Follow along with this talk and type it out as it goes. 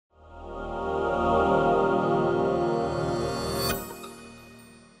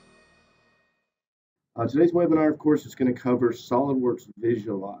Today's webinar, of course, is going to cover SOLIDWORKS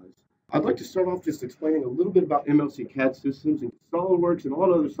Visualize. I'd like to start off just explaining a little bit about MLC CAD systems. And SOLIDWORKS and a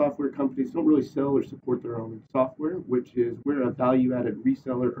lot of other software companies don't really sell or support their own software, which is where a value-added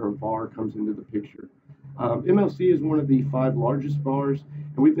reseller or VAR comes into the picture. MLC is one of the 5 largest VARs,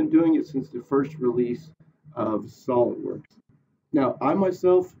 and we've been doing it since the first release of SOLIDWORKS. Now, I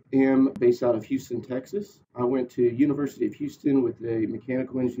myself am based out of Houston, Texas. I went to University of Houston with a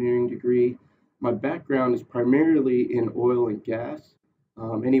mechanical engineering degree. My background is primarily in oil and gas,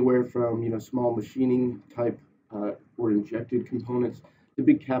 anywhere from small machining type or injected components to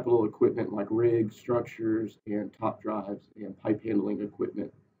big capital equipment like rigs, structures, and top drives and pipe handling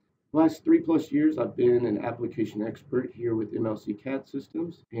equipment. The last 3+ years, I've been an application expert here with MLC CAD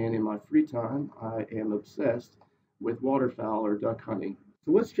systems, and in my free time, I am obsessed with waterfowl or duck hunting.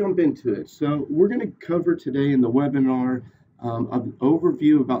 So let's jump into it. So we're going to cover today in the webinar an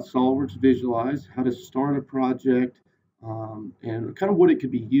overview about SOLIDWORKS Visualize, how to start a project, and kind of what it could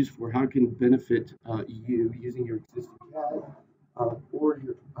be used for, how it can benefit you using your existing CAD or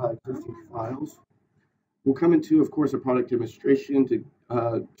your existing files. We'll come into, of course, a product demonstration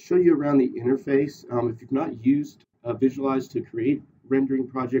to show you around the interface. If you've not used Visualize to create rendering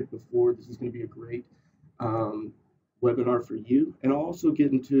project before, this is going to be a great webinar for you. And I'll also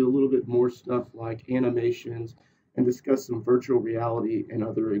get into a little bit more stuff like animations and discuss some virtual reality and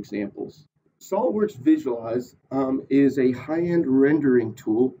other examples. SOLIDWORKS Visualize is a high-end rendering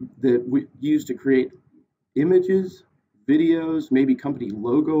tool that we use to create images, videos, maybe company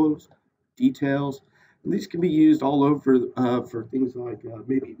logos, details. And these can be used all over for things like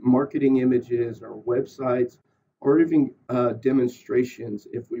maybe marketing images or websites, or even demonstrations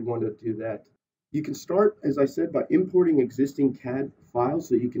if we want to do that. You can start, as I said, by importing existing CAD files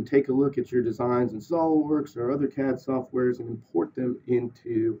so you can take a look at your designs in SOLIDWORKS or other CAD softwares and import them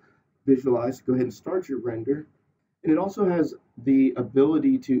into Visualize. Go ahead and start your render. And it also has the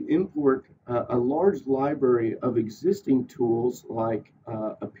ability to import a large library of existing tools like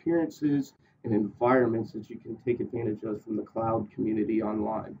appearances and environments that you can take advantage of from the cloud community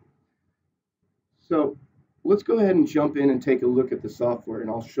online. So let's go ahead and jump in and take a look at the software, and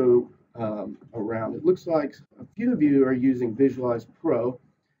I'll show around. It looks like a few of you are using Visualize Pro,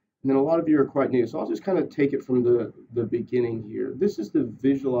 and then a lot of you are quite new. So I'll just kind of take it from the beginning here. This is the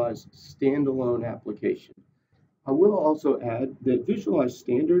Visualize standalone application. I will also add that Visualize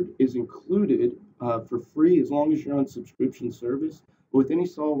Standard is included for free as long as you're on subscription service with any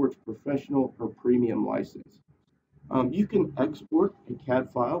SOLIDWORKS Professional or Premium license. You can export a CAD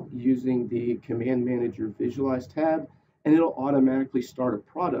file using the Command Manager Visualize tab, and it'll automatically start a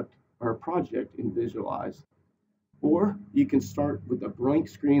product or a project in Visualize. Or you can start with a blank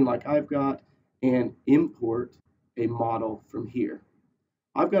screen like I've got and import a model from here.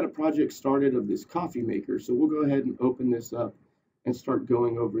 I've got a project started of this coffee maker, so we'll go ahead and open this up and start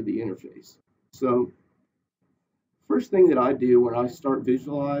going over the interface. So first thing that I do when I start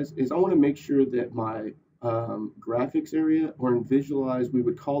Visualize is I want to make sure that my graphics area, or in Visualize we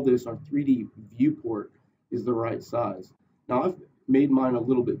would call this our 3D viewport, is the right size. Now I've made mine a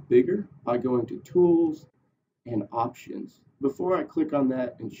little bit bigger by going to Tools and Options. Before I click on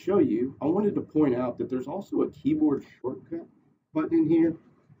that and show you, I wanted to point out that there's also a keyboard shortcut button in here.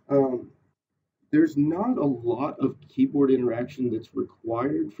 There's not a lot of keyboard interaction that's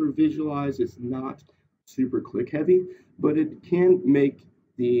required for Visualize. It's not super click heavy, but it can make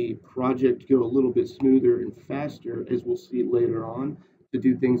the project go a little bit smoother and faster, as we'll see later on, to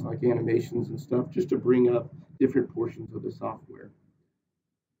do things like animations and stuff, just to bring up different portions of the software.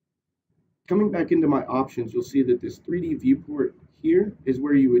 Coming back into my options, you'll see that this 3D viewport here is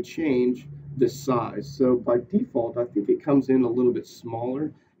where you would change the size. So by default, I think it comes in a little bit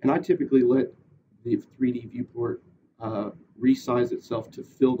smaller, and I typically let the 3D viewport resize itself to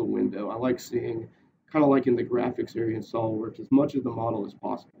fill the window. I like seeing, kind of like in the graphics area in SOLIDWORKS, as much of the model as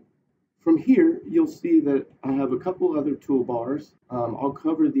possible. From here, you'll see that I have a couple other toolbars. I'll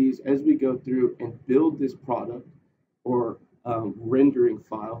cover these as we go through and build this product or rendering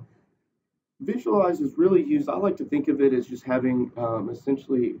file. Visualize is really used, I like to think of it as just having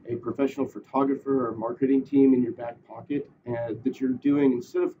essentially a professional photographer or marketing team in your back pocket that you're doing,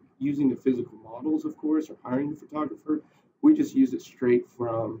 instead of using the physical models, of course, or hiring a photographer, we just use it straight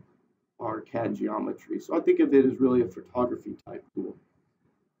from our CAD geometry. So I think of it as really a photography type tool.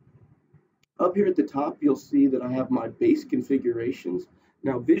 Up here at the top, you'll see that I have my base configurations.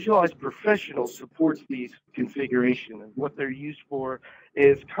 Now, Visualize Professional supports these configurations, and what they're used for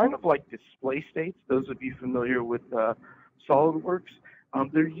is kind of like display states. Those of you familiar with SOLIDWORKS,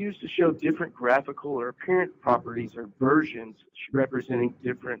 they're used to show different graphical or apparent properties or versions representing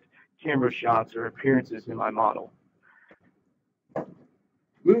different camera shots or appearances in my model.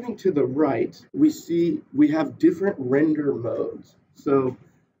 Moving to the right, we have different render modes. So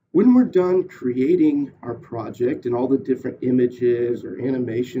when we're done creating our project and all the different images or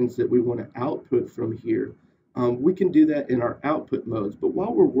animations that we want to output from here, we can do that in our output modes. But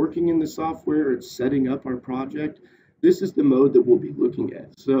while we're working in the software and setting up our project, this is the mode that we'll be looking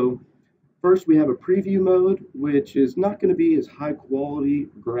at. So first, we have a preview mode, which is not going to be as high quality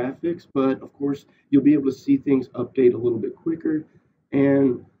graphics, but of course, you'll be able to see things update a little bit quicker,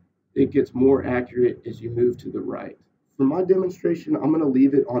 and it gets more accurate as you move to the right. For my demonstration, I'm going to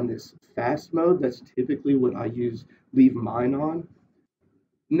leave it on this fast mode. That's typically what I leave mine on.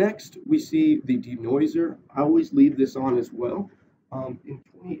 Next, we see the denoiser. I always leave this on as well. In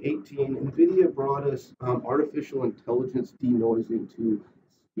 2018, NVIDIA brought us artificial intelligence denoising to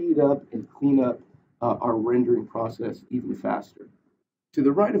speed up and clean up our rendering process even faster. To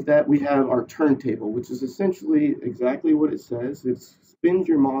the right of that, we have our turntable, which is essentially exactly what it says. It spins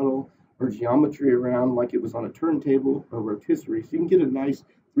your model or geometry around like it was on a turntable or rotisserie, so you can get a nice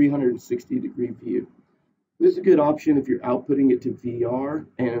 360-degree view. This is a good option if you're outputting it to VR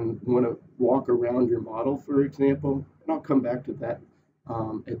and want to walk around your model, for example. And I'll come back to that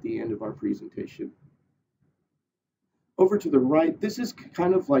at the end of our presentation. Over to the right, this is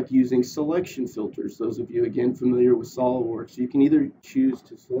kind of like using selection filters. Those of you, again, familiar with SOLIDWORKS, you can either choose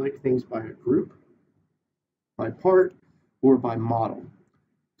to select things by a group, by part, or by model.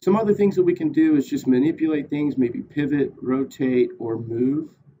 Some other things that we can do is just manipulate things, maybe pivot, rotate, or move.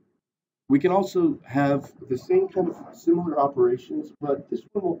 We can also have the same kind of similar operations, but this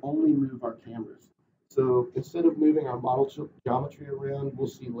one will only move our cameras. So instead of moving our model geometry around, we'll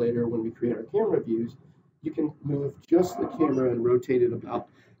see later when we create our camera views, you can move just the camera and rotate it about,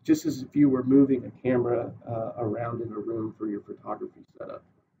 just as if you were moving a camera around in a room for your photography setup.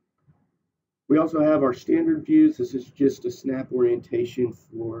 We also have our standard views. This is just a snap orientation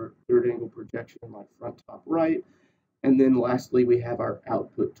for third angle projection like front, top, right. And then lastly, we have our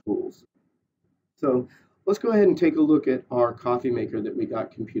output tools. So let's go ahead and take a look at our coffee maker that we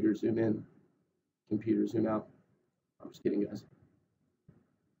got computer zoom in, computer zoom out. I'm just kidding, guys.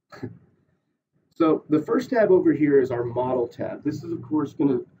 So the first tab over here is our model tab. This is, of course, going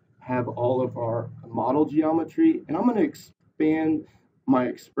to have all of our model geometry, and I'm going to expand my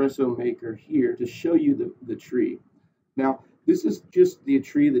espresso maker here to show you the tree. Now, this is just the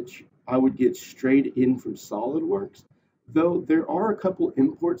tree that I would get straight in from SOLIDWORKS, though there are a couple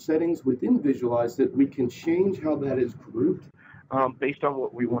import settings within Visualize that we can change how that is grouped based on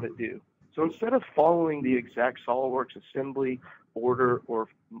what we want to do. So instead of following the exact SOLIDWORKS assembly order or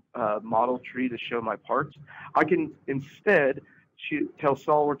model tree to show my parts, I can instead tell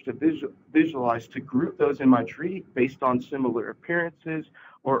SOLIDWORKS to visualize to group those in my tree based on similar appearances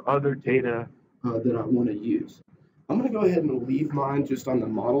or other data that I want to use. I'm going to go ahead and leave mine just on the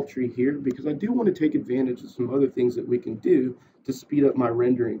model tree here because I do want to take advantage of some other things that we can do to speed up my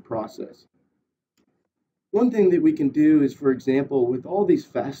rendering process. One thing that we can do is, for example, with all these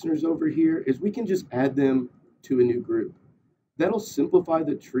fasteners over here, is we can just add them to a new group. That'll simplify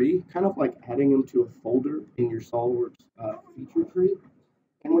the tree, kind of like adding them to a folder in your SOLIDWORKS feature tree.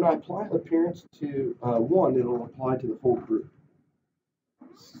 And when I apply appearance to one, it'll apply to the whole group.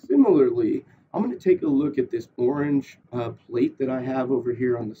 Similarly, I'm going to take a look at this orange plate that I have over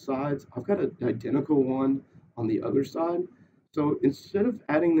here on the sides. I've got an identical one on the other side. So instead of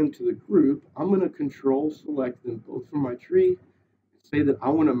adding them to the group, I'm going to control select them both from my tree and say that I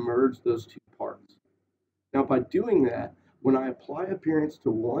want to merge those two parts. Now by doing that, when I apply appearance to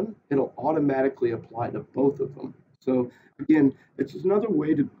one, it'll automatically apply to both of them. So again, it's just another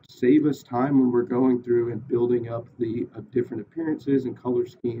way to save us time when we're going through and building up the different appearances and color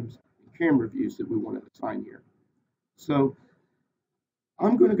schemes and camera views that we want to assign here. So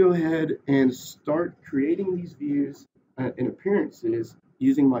I'm going to go ahead and start creating these views and appearances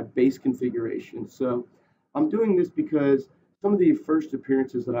using my base configuration. So I'm doing this because some of the first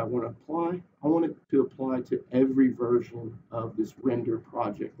appearances that I want to apply, I want it to apply to every version of this render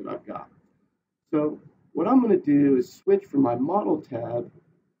project that I've got. So what I'm going to do is switch from my model tab,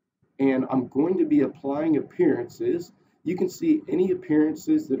 and I'm going to be applying appearances. You can see any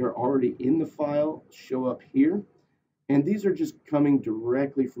appearances that are already in the file show up here. And these are just coming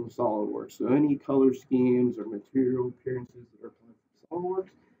directly from SOLIDWORKS. So any color schemes or material appearances that are applied from SOLIDWORKS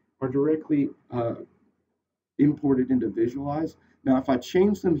are directly imported into Visualize. Now, if I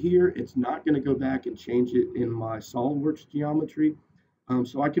change them here, it's not going to go back and change it in my SOLIDWORKS geometry.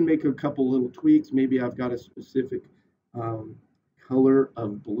 So I can make a couple little tweaks. Maybe I've got a specific color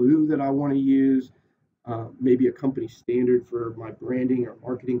of blue that I want to use. maybe a company standard for my branding or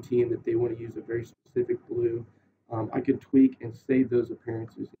marketing team that they want to use a very specific blue. I could tweak and save those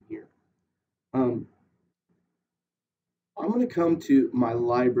appearances in here. Um, I'm going to come to my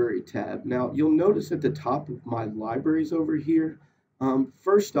library tab. Now, you'll notice at the top of my libraries over here,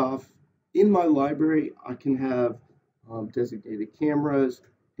 first off, in my library, I can have designated cameras,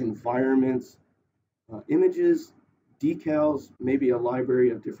 environments, images, decals, maybe a library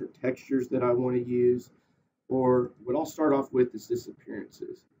of different textures that I want to use, or what I'll start off with is this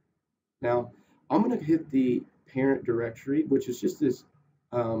appearances. Now, I'm going to hit the parent directory, which is just this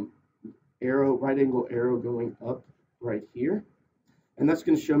arrow, right angle arrow going up right here. And that's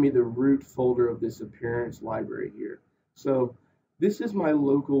going to show me the root folder of this appearance library here. So this is my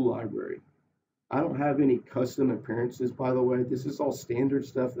local library. I don't have any custom appearances, by the way. This is all standard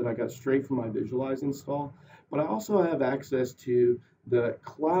stuff that I got straight from my Visualize install. But I also have access to the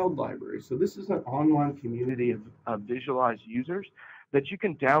cloud library. So this is an online community of Visualize users that you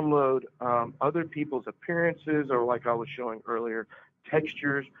can download other people's appearances, or like I was showing earlier,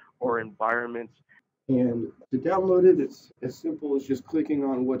 textures or environments. And to download it, it's as simple as just clicking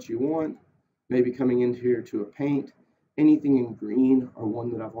on what you want, maybe coming into here to a paint, anything in green or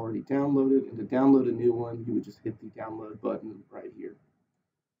one that I've already downloaded. And to download a new one, you would just hit the download button right here.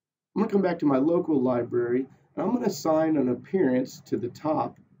 I'm going to come back to my local library, and I'm going to assign an appearance to the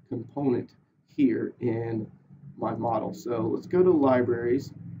top component here in my model. So let's go to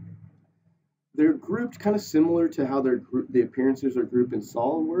libraries. They're grouped kind of similar to how the appearances are grouped in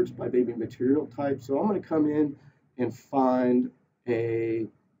SOLIDWORKS by maybe material type. So I'm going to come in and find a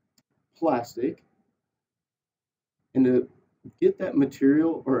plastic. And to get that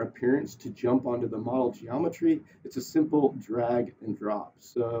material or appearance to jump onto the model geometry, it's a simple drag and drop.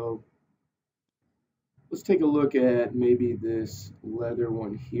 So let's take a look at maybe this leather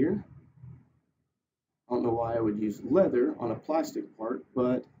one here. I don't know why I would use leather on a plastic part,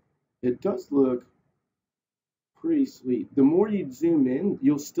 but it does look pretty sweet. The more you zoom in,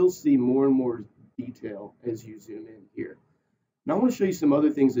 you'll still see more and more detail as you zoom in here. Now I want to show you some other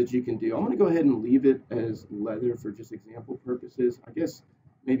things that you can do. I'm going to go ahead and leave it as leather for just example purposes. I guess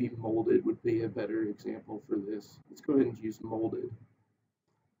maybe molded would be a better example for this. Let's go ahead and use molded.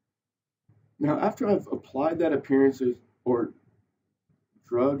 Now after I've applied that appearance or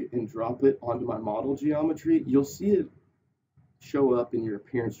drag and drop it onto my model geometry, you'll see it show up in your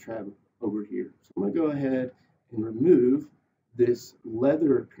appearance tab over here. So I'm going to go ahead and remove this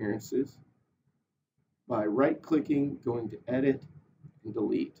leather appearances by right clicking, going to edit and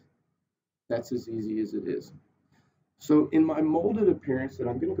delete. That's as easy as it is. So in my molded appearance that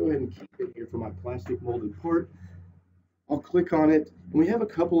I'm going to go ahead and keep in here for my plastic molded part, I'll click on it, and we have a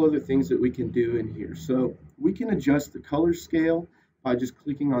couple other things that we can do in here. So we can adjust the color scale by just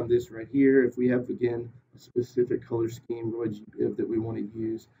clicking on this right here. If we have, again, a specific color scheme that we want to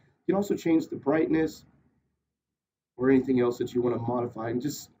use. You can also change the brightness or anything else that you want to modify and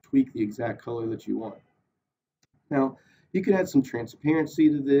just tweak the exact color that you want. Now, you can add some transparency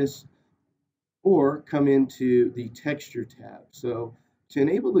to this or come into the texture tab. So to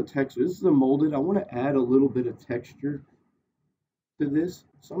enable the texture, this is a molded. I want to add a little bit of texture to this.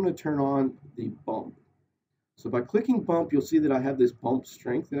 So I'm going to turn on the bump. So by clicking bump, you'll see that I have this bump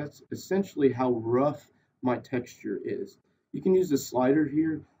strength, and that's essentially how rough my texture is. You can use the slider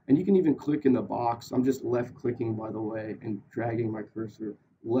here, and you can even click in the box. I'm just left clicking, by the way, and dragging my cursor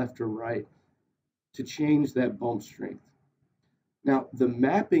left or right to change that bump strength. Now, the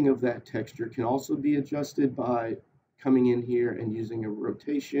mapping of that texture can also be adjusted by coming in here and using a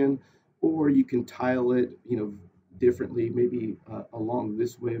rotation, or you can tile it, differently, maybe along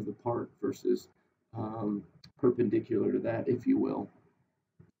this way of the part versus perpendicular to that, if you will.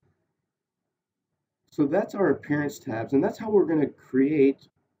 So that's our appearance tabs, and that's how we're going to create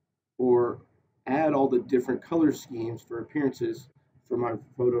or add all the different color schemes for appearances for my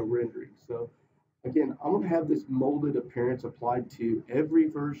photo rendering. So again, I'm going to have this molded appearance applied to every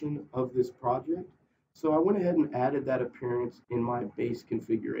version of this project. So I went ahead and added that appearance in my base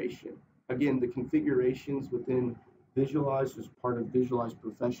configuration. Again, the configurations within Visualize is part of Visualize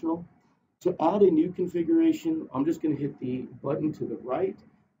Professional. To add a new configuration, I'm just going to hit the button to the right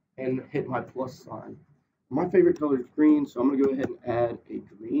and hit my plus sign. My favorite color is green, so I'm going to go ahead and add a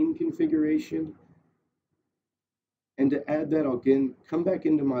green configuration. And to add that, I'll again come back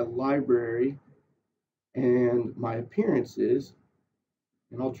into my library and my appearances,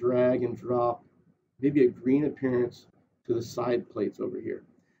 and I'll drag and drop maybe a green appearance to the side plates over here.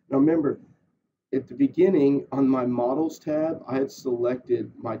 Now remember, at the beginning on my models tab, I had selected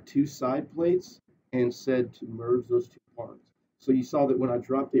my two side plates and said to merge those two parts. So you saw that when I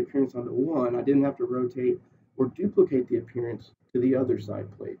dropped the appearance onto one, I didn't have to rotate or duplicate the appearance to the other side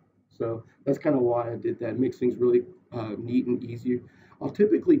plate. So that's kind of why I did that. It makes things really neat and easy. I'll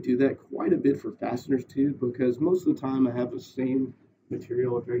typically do that quite a bit for fasteners too, because most of the time I have the same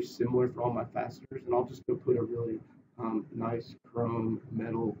material or very similar for all my fasteners, and I'll just go put a really nice chrome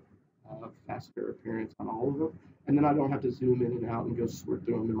metal fastener appearance on all of them, and then I don't have to zoom in and out and go sort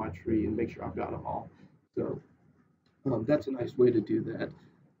through them in my tree and make sure I've got them all. So that's a nice way to do that.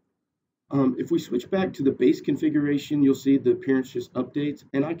 If we switch back to the base configuration, you'll see the appearance just updates,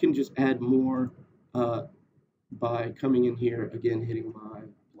 and I can just add more by coming in here, again, hitting my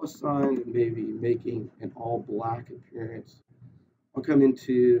plus sign and maybe making an all black appearance. I'll come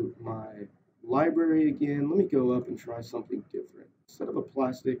into my library again. Let me go up and try something different. Instead of a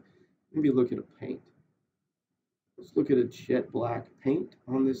plastic, maybe look at a paint. Let's look at a jet black paint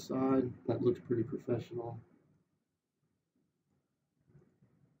on this side. That looks pretty professional.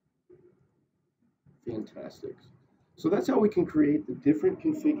 Fantastic. So that's how we can create the different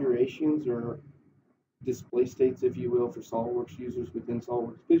configurations or display states, if you will, for SOLIDWORKS users within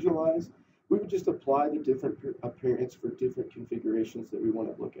SOLIDWORKS Visualize. We would just apply the different appearance for different configurations that we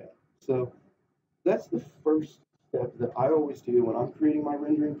want to look at. So that's the first step that I always do when I'm creating my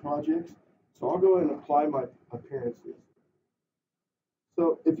rendering projects. So I'll go ahead and apply my appearances.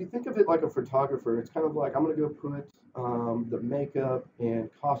 So if you think of it like a photographer, it's kind of like I'm going to go put the makeup and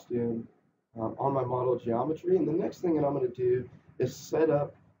costume on my model geometry, and the next thing that I'm going to do is set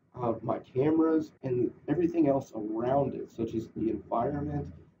up my cameras and everything else around it, such as the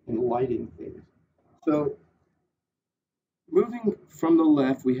environment and lighting things. So moving from the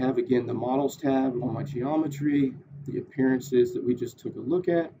left, we have again the models tab on my geometry, the appearances that we just took a look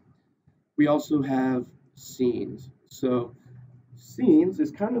at. We also have scenes. So scenes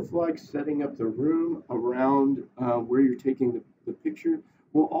is kind of like setting up the room around where you're taking the picture.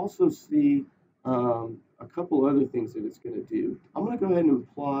 We'll also see a couple other things that it's going to do. I'm going to go ahead and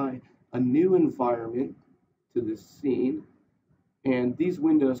apply a new environment to this scene, and these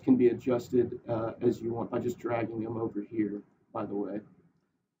windows can be adjusted as you want by just dragging them over here, by the way.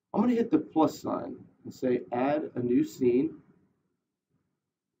 I'm going to hit the plus sign and say add a new scene.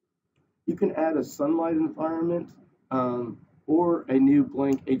 You can add a sunlight environment or a new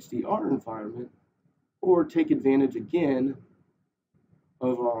blank HDR environment, or take advantage again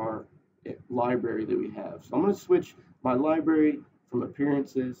of our library that we have. So I'm going to switch my library from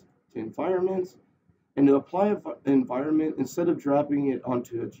appearances to environments, and to apply an environment, instead of dropping it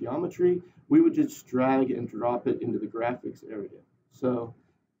onto a geometry, we would just drag and drop it into the graphics area. So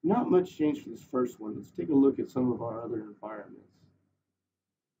not much change for this first one. Let's take a look at some of our other environments.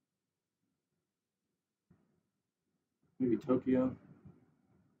 Maybe Tokyo.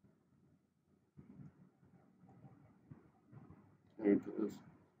 There it goes.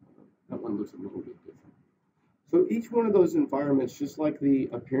 That one looks a little bit different. So each one of those environments, just like the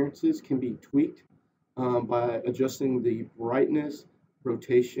appearances, can be tweaked by adjusting the brightness,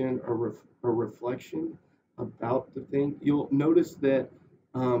 rotation, or reflection about the thing. You'll notice that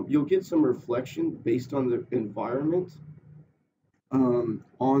you'll get some reflection based on the environment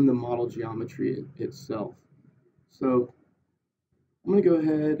on the model geometry itself. So I'm going to go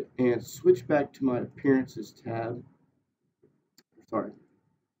ahead and switch back to my appearances tab. Sorry,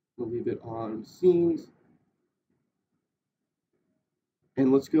 we'll leave it on scenes.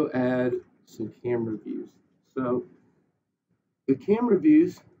 And let's go add some camera views. So the camera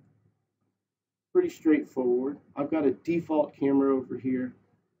views, pretty straightforward. I've got a default camera over here,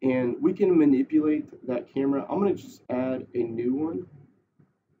 and we can manipulate that camera. I'm going to just add a new one.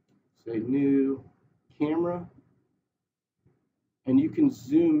 Say new camera, and you can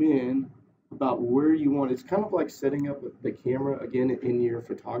zoom in about where you want. It's kind of like setting up the camera again in your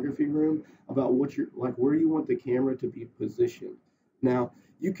photography room about what you're like, where you want the camera to be positioned. Now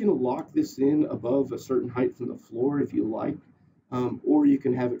you can lock this in above a certain height from the floor if you like, or you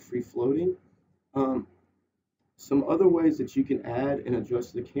can have it free floating. Some other ways that you can add and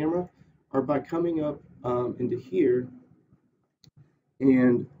adjust the camera are by coming up into here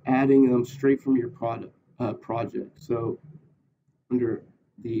and adding them straight from your project. So under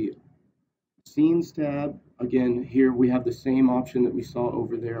the scenes tab, again, here we have the same option that we saw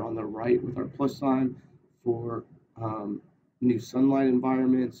over there on the right with our plus sign for new sunlight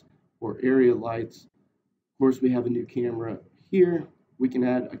environments or area lights. Of course, we have a new camera here. We can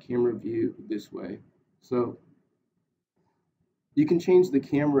add a camera view this way. So you can change the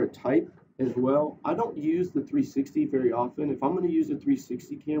camera type as well. I don't use the 360 very often. If I'm going to use a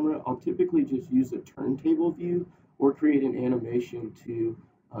 360 camera, I'll typically just use a turntable view or create an animation to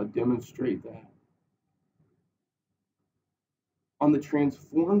demonstrate that. On the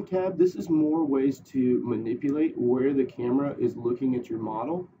transform tab, this is more ways to manipulate where the camera is looking at your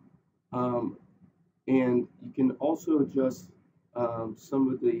model. Um, and you can also adjust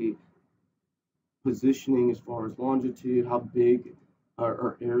some of the positioning as far as longitude, how big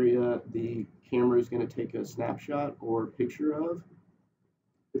or area the camera is going to take a snapshot or picture of,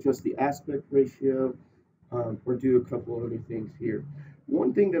 adjust the aspect ratio, or do a couple of other things here.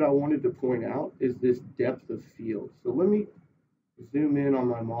 One thing that I wanted to point out is this depth of field. So let me zoom in on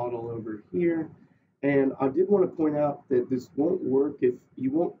my model over here. And I did want to point out that this won't work if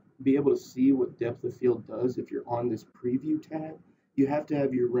you won't be able to see what depth of field does if you're on this preview tab. You have to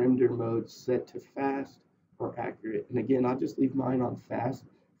have your render mode set to fast or accurate. And again, I just leave mine on fast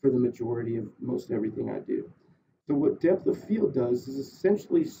for the majority of most everything I do. So what depth of field does is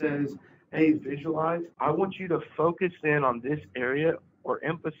essentially says, Hey, Visualize, I want you to focus in on this area or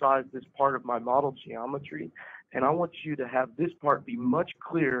emphasize this part of my model geometry, and I want you to have this part be much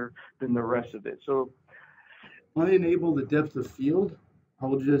clearer than the rest of it. So I enable the depth of field. I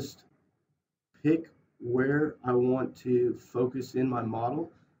will just pick where I want to focus in my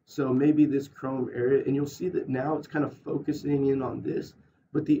model. So maybe this chrome area, and you'll see that now it's kind of focusing in on this,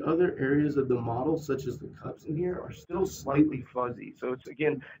 but the other areas of the model, such as the cups in here, are still slightly fuzzy. So it's,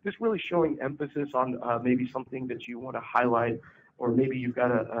 again, just really showing emphasis on maybe something that you want to highlight, or maybe you've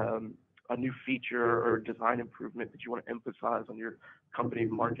got a new feature or design improvement that you want to emphasize on your company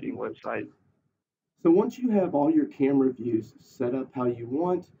marketing website. So once you have all your camera views set up how you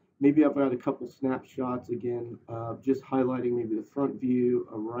want, maybe I've got a couple snapshots again, just highlighting maybe the front view,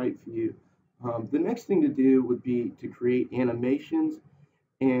 a right view. The next thing to do would be to create animations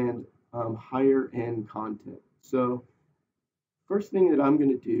and higher end content. So first thing that I'm going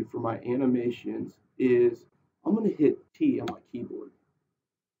to do for my animations is I'm going to hit T on my keyboard.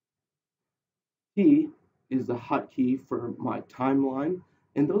 T is the hotkey for my timeline.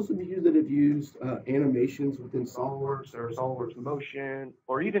 And those of you that have used animations within SOLIDWORKS or SOLIDWORKS Motion,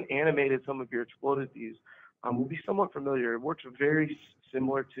 or even animated some of your exploded views, will be somewhat familiar. It works very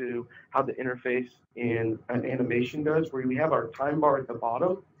similar to how the interface in an animation does, where we have our time bar at the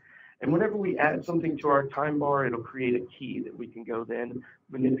bottom. And whenever we add something to our time bar, it'll create a key that we can go then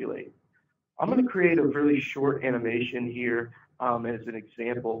manipulate. I'm going to create a really short animation here as an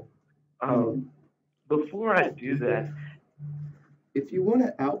example. Before I do that, if you want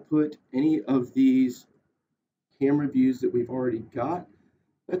to output any of these camera views that we've already got,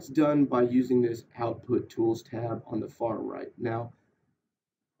 that's done by using this Output Tools tab on the far right. Now,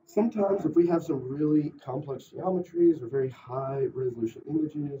 sometimes if we have some really complex geometries or very high resolution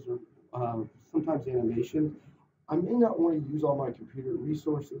images or sometimes animation, I may not want to use all my computer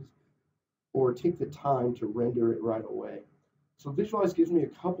resources or take the time to render it right away. So Visualize gives me a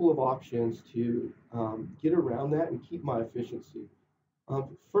couple of options to get around that and keep my efficiency.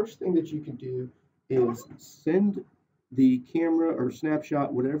 First thing that you can do is send the camera or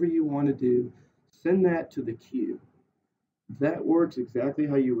snapshot, whatever you want to do, send that to the queue. That works exactly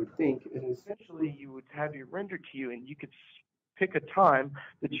how you would think. And essentially, you would have your render queue, and you could pick a time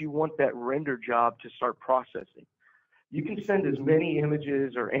that you want that render job to start processing. You can send as many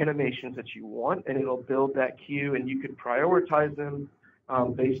images or animations that you want, and it'll build that queue, and you could prioritize them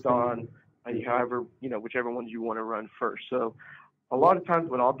based on however, whichever ones you want to run first. So a lot of times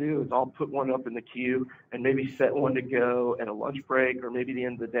what I'll do is I'll put one up in the queue and maybe set one to go at a lunch break or maybe the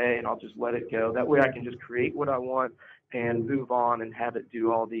end of the day, and I'll just let it go. That way I can just create what I want and move on and have it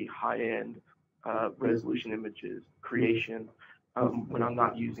do all the high-end resolution images creation when I'm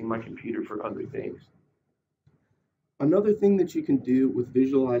not using my computer for other things. Another thing that you can do with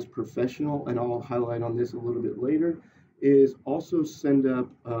Visualize Professional, and I'll highlight on this a little bit later, is also send up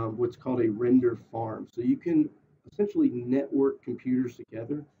what's called a render farm. So you can essentially network computers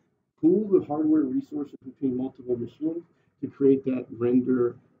together, pool the hardware resources between multiple machines to create that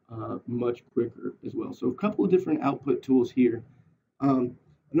render much quicker as well. So a couple of different output tools here.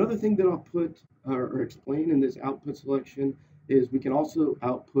 Another thing that I'll put or explain in this output selection is we can also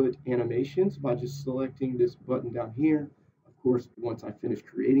output animations by just selecting this button down here. Of course, once I finish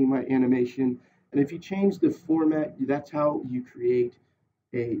creating my animation, and if you change the format, that's how you create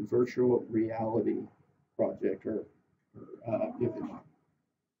a virtual reality project or image.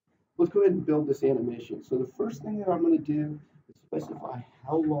 Let's go ahead and build this animation. So the first thing that I'm going to do is specify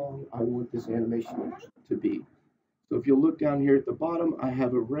how long I want this animation to be. So if you'll look down here at the bottom, I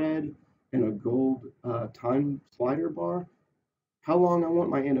have a red and a gold time slider bar. How long I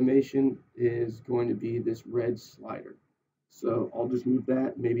want my animation is going to be this red slider. So I'll just move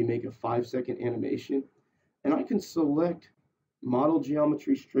that, maybe make a 5-second animation. And I can select model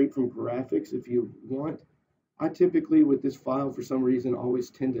geometry straight from graphics if you want. I typically, with this file, for some reason, always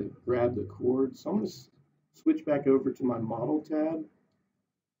tend to grab the cord. So I'm going to switch back over to my model tab.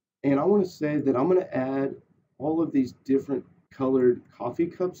 And I want to say that I'm going to add all of these different colored coffee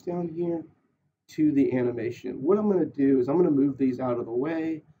cups down here to the animation. What I'm going to do is I'm going to move these out of the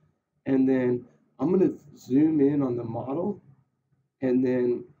way, and then I'm going to zoom in on the model and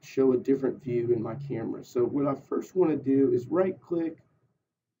then show a different view in my camera. So what I first want to do is right click,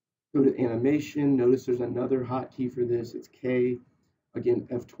 go to animation. Notice there's another hotkey for this. It's K. Again,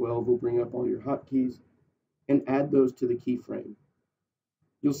 F12 will bring up all your hotkeys, and add those to the keyframe.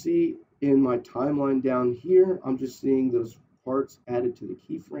 You'll see in my timeline down here, I'm just seeing those parts added to the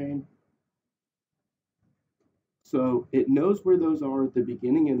keyframe. So it knows where those are at the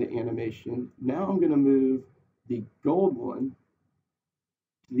beginning of the animation. Now I'm going to move the gold one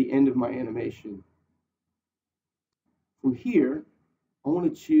to the end of my animation. From here, I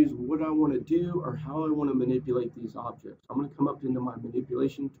want to choose what I want to do or how I want to manipulate these objects. I'm going to come up into my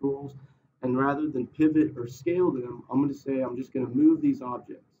manipulation tools, and rather than pivot or scale them, I'm going to say I'm just going to move these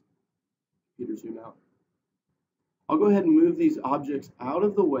objects. Computer zoom out. I'll go ahead and move these objects out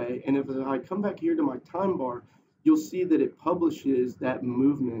of the way, and if I come back here to my time bar, you'll see that it publishes that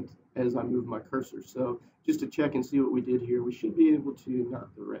movement as I move my cursor. So just to check and see what we did here, we should be able to,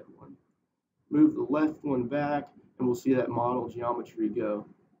 not the red one, move the left one back, and we'll see that model geometry go.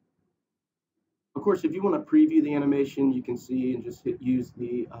 Of course, if you want to preview the animation, you can see and just use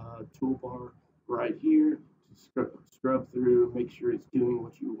the toolbar right here to scrub through, make sure it's doing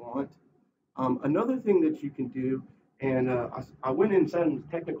what you want. Another thing that you can do, and I went inside in the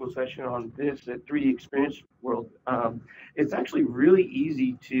technical session on this at 3D Experience World. It's actually really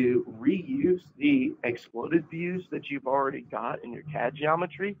easy to reuse the exploded views that you've already got in your CAD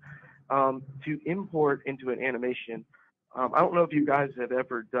geometry to import into an animation. I don't know if you guys have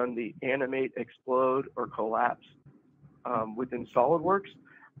ever done the animate, explode, or collapse within SOLIDWORKS.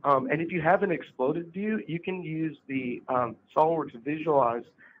 And if you have an exploded view, you can use the SOLIDWORKS Visualize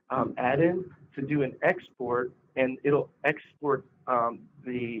add-in to do an export, and it'll export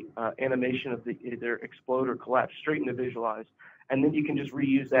the animation of the either explode or collapse straight into Visualize. And then you can just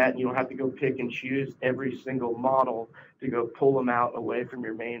reuse that, and you don't have to go pick and choose every single model to go pull them out away from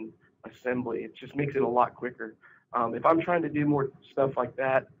your main assembly. It just makes it a lot quicker. If I'm trying to do more stuff like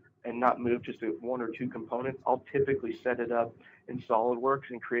that and not move just one or two components, I'll typically set it up in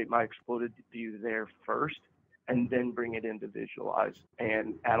SOLIDWORKS and create my exploded view there first, and then bring it into Visualize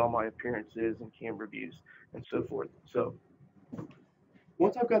and add all my appearances and camera views and so forth. So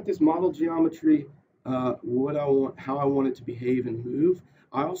once I've got this model geometry, what I want, how I want it to behave and move,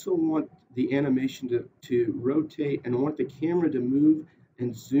 I also want the animation to rotate, and I want the camera to move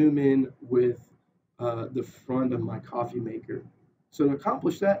and zoom in with the front of my coffee maker. So to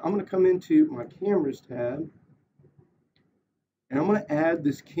accomplish that, I'm going to come into my cameras tab, and I'm going to add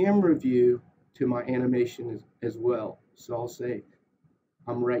this camera view to my animation as well. So I'll say,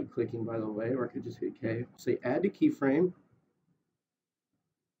 I'm right clicking by the way, or I could just hit K. I'll say add to keyframe.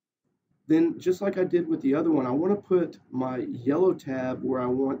 Then just like I did with the other one, I want to put my yellow tab where I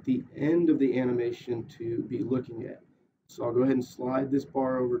want the end of the animation to be looking at. So I'll go ahead and slide this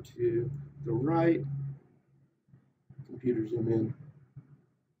bar over to the right. Computer zoom in.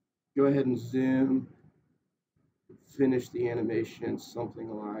 Go ahead and zoom. Finish the animation something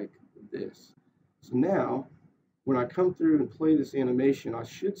like this. So now, when I come through and play this animation, I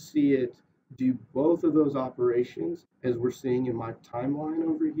should see it do both of those operations as we're seeing in my timeline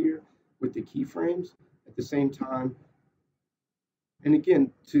over here with the keyframes at the same time. And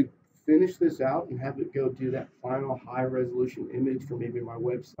again, to finish this out and have it go do that final high resolution image for maybe my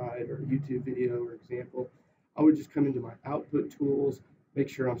website or YouTube video or example, I would just come into my output tools, make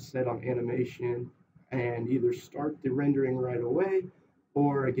sure I'm set on animation, and either start the rendering right away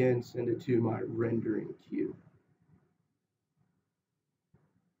or again send it to my rendering queue.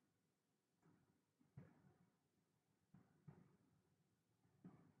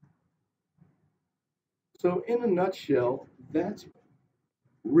 So in a nutshell, that's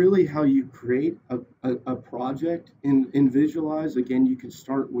really how you create a project in Visualize. Again, you can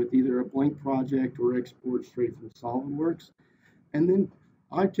start with either a blank project or export straight from SOLIDWORKS. And then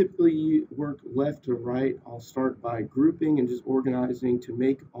I typically work left to right. I'll start by grouping and just organizing to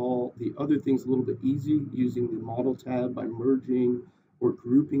make all the other things a little bit easy, using the model tab by merging or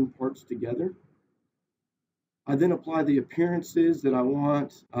grouping parts together. I then apply the appearances that I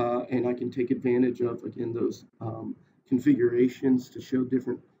want, and I can take advantage of, again, those configurations to show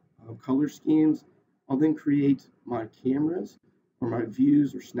different color schemes. I'll then create my cameras or my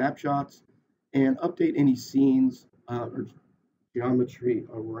views or snapshots and update any scenes or geometry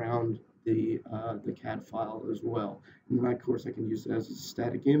around the CAD file as well. And then, of course, I can use it as a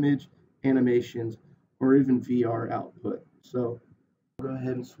static image, animations, or even VR output. So I'll go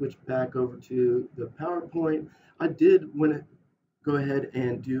ahead and switch back over to the PowerPoint. I did go ahead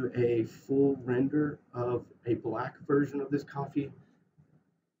and do a full render of a black version of this coffee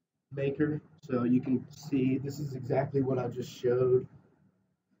maker. So you can see this is exactly what I just showed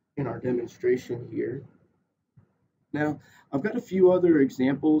in our demonstration here. Now, I've got a few other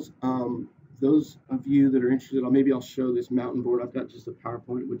examples. Those of you that are interested, maybe I'll show this mountain board. I've got just a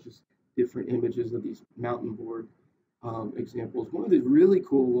PowerPoint with just different images of these mountain board examples. One of the really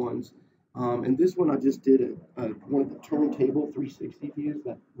cool ones, and this one I just did one of the turntable 360 views,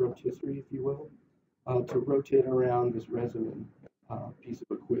 that rotisserie, if you will, to rotate around this resin piece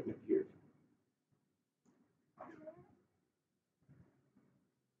of equipment here.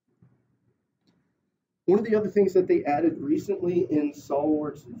 One of the other things that they added recently in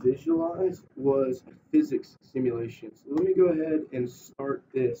SOLIDWORKS Visualize was physics simulation. So let me go ahead and start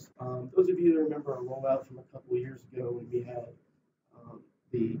this. Those of you that remember our rollout from a couple of years ago when we had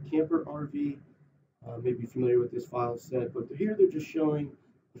the camper RV, may be familiar with this file set, but here they're just showing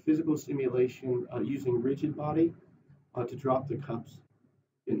the physical simulation using rigid body to drop the cups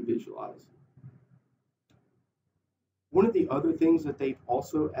in Visualize. One of the other things that they've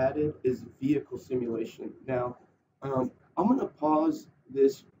also added is vehicle simulation. Now, I'm going to pause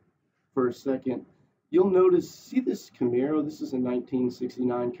this for a second. You'll notice, see this Camaro? This is a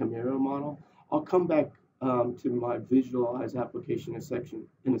 1969 Camaro model. I'll come back to my Visualize application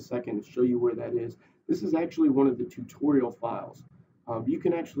in a second and show you where that is. This is actually one of the tutorial files. You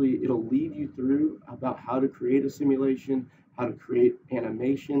can actually, it'll lead you through about how to create a simulation, how to create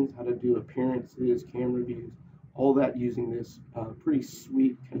animations, how to do appearances, camera views, all that using this pretty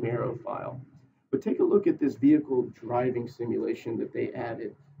sweet Camaro file. But take a look at this vehicle driving simulation that they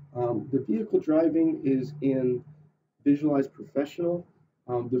added. The vehicle driving is in Visualize Professional.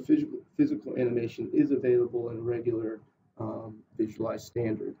 The physical animation is available in regular Visualize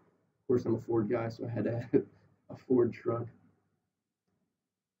Standard. Of course, I'm a Ford guy, so I had to add a Ford truck.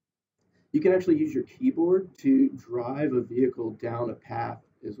 You can actually use your keyboard to drive a vehicle down a path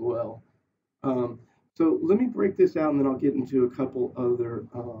as well. So let me break this out and then I'll get into a couple other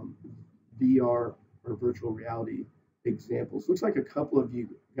VR or virtual reality examples. Looks like a couple of you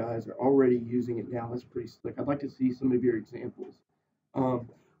guys are already using it now. That's pretty slick. I'd like to see some of your examples.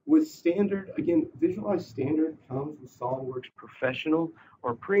 With standard, again, Visualize Standard comes with SOLIDWORKS Professional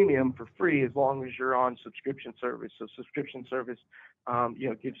or Premium for free as long as you're on subscription service. So subscription service,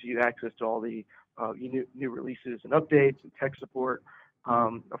 gives you access to all the new releases and updates and tech support.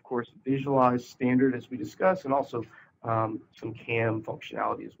 Of course, Visualize Standard, as we discussed, and also some CAM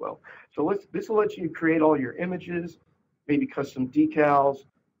functionality as well. So this will let you create all your images, maybe custom decals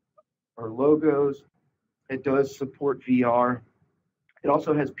or logos. It does support VR. It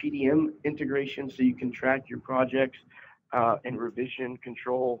also has PDM integration, so you can track your projects and revision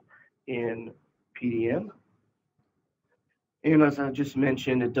control in PDM. And as I just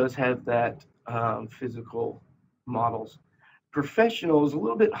mentioned, it does have that physical models. Professional is a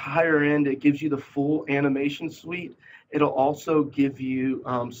little bit higher end. It gives you the full animation suite. It'll also give you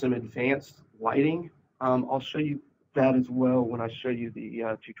some advanced lighting. I'll show you that as well when I show you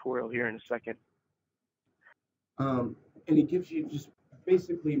the tutorial here in a second. And it gives you just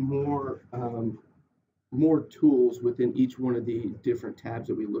basically more tools within each one of the different tabs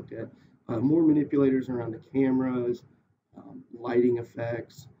that we looked at. More manipulators around the cameras, lighting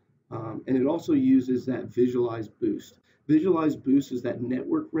effects, and it also uses that Visualize Boost. Visualize Boost is that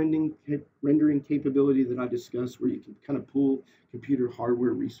network rendering capability that I discussed, where you can kind of pull computer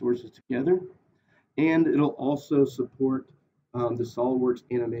hardware resources together. And it'll also support the SOLIDWORKS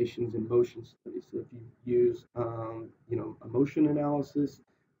animations and motion studies. So if you use, a motion analysis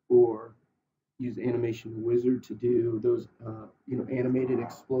or use Animation Wizard to do those, animated,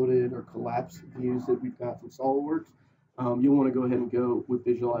 exploded, or collapsed views that we've got from SOLIDWORKS, you'll want to go ahead and go with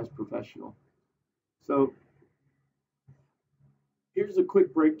Visualize Professional. So here's a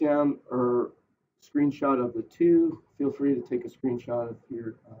quick breakdown or screenshot of the two. Feel free to take a screenshot if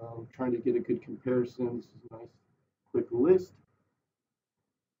you're trying to get a good comparison. This is a nice quick list.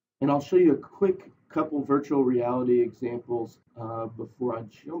 And I'll show you a quick couple virtual reality examples before I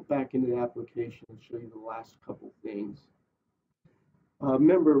jump back into the application and show you the last couple things.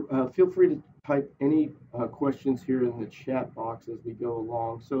 Remember, feel free to type any questions here in the chat box as we go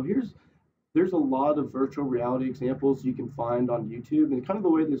along. So there's a lot of virtual reality examples you can find on YouTube, and kind of the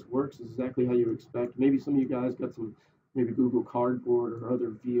way this works is exactly how you expect. Maybe some of you guys got some maybe Google Cardboard or other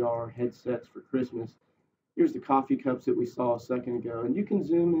VR headsets for Christmas, Here's the coffee cups that we saw a second ago. And you can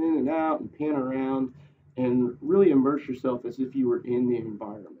zoom in and out and pan around and really immerse yourself as if you were in the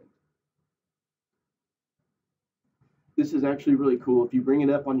environment. This is actually really cool. If you bring it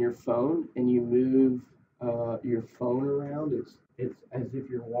up on your phone and you move your phone around, it's as if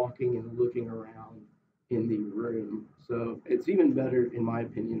you're walking and looking around in the room. So it's even better, in my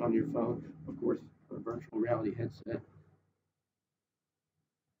opinion, on your phone. Of course, a virtual reality headset.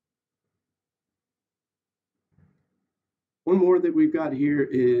 One more that we've got here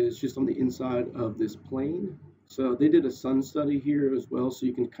is just on the inside of this plane. So they did a sun study here as well, so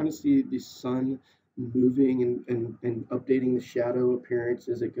you can kind of see the sun moving and updating the shadow appearance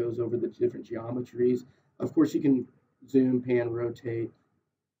as it goes over the different geometries. Of course, you can zoom, pan, rotate,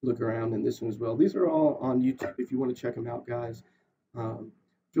 look around in this one as well. These are all on YouTube if you want to check them out, guys. Um,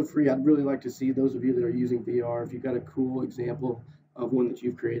 Feel free. I'd really like to see those of you that are using VR. If you've got a cool example of one that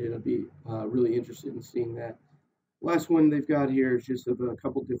you've created, I'd be really interested in seeing that. Last one they've got here is just of a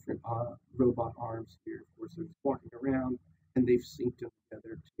couple different robot arms here. Of course, they're just walking around, and they've synced them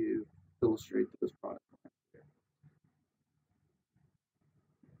together to illustrate those products.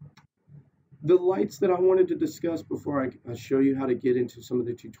 The lights that I wanted to discuss before I show you how to get into some of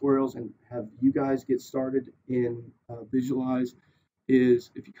the tutorials and have you guys get started in Visualize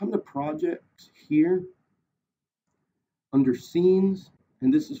is if you come to Projects here, under Scenes,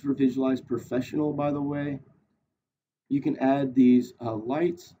 and this is for Visualize Professional, by the way, you can add these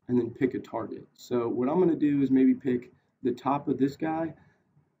lights and then pick a target. So what I'm going to do is maybe pick the top of this guy,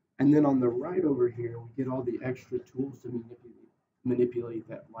 and then on the right over here, we get all the extra tools to manipulate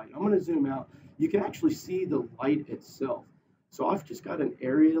that light. I'm going to zoom out. You can actually see the light itself. So I've just got an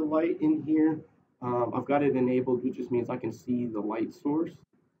area light in here. I've got it enabled, which just means I can see the light source.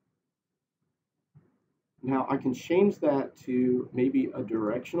 Now I can change that to maybe a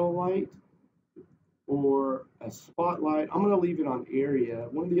directional light or a spotlight. I'm going to leave it on area.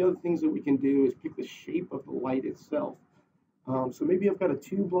 One of the other things that we can do is pick the shape of the light itself. So maybe I've got a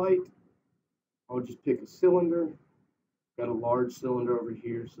tube light. I'll just pick a cylinder. Got a large cylinder over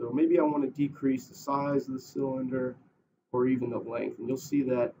here. So maybe I want to decrease the size of the cylinder or even the length. And you'll see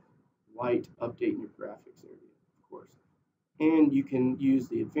that light update in your graphics area, of course. And you can use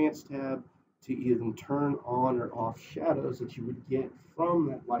the advanced tab to even turn on or off shadows that you would get from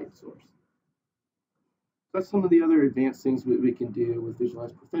that light source. That's some of the other advanced things we can do with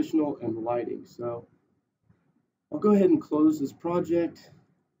Visualize Professional and lighting. So I'll go ahead and close this project.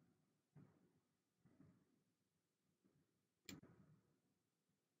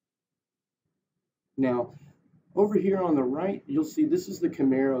 Now, over here on the right, you'll see this is the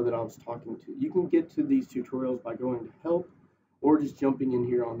Camaro that I was talking to. You can get to these tutorials by going to Help or just jumping in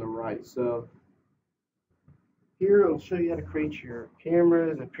here on the right. So here it'll show you how to create your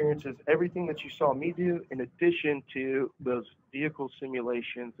cameras, appearances, everything that you saw me do, in addition to those vehicle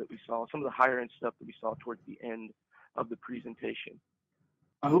simulations that we saw, some of the higher end stuff that we saw towards the end of the presentation.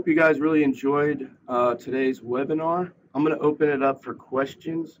 I hope you guys really enjoyed today's webinar. I'm going to open it up for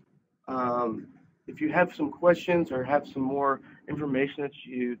questions. If you have some questions or have some more information that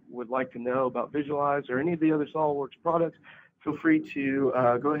you would like to know about Visualize or any of the other SOLIDWORKS products, feel free to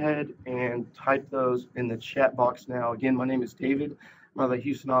go ahead and type those in the chat box now. Again, my name is David. I'm out of the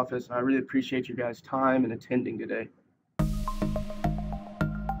Houston office, and I really appreciate you guys' time and attending today.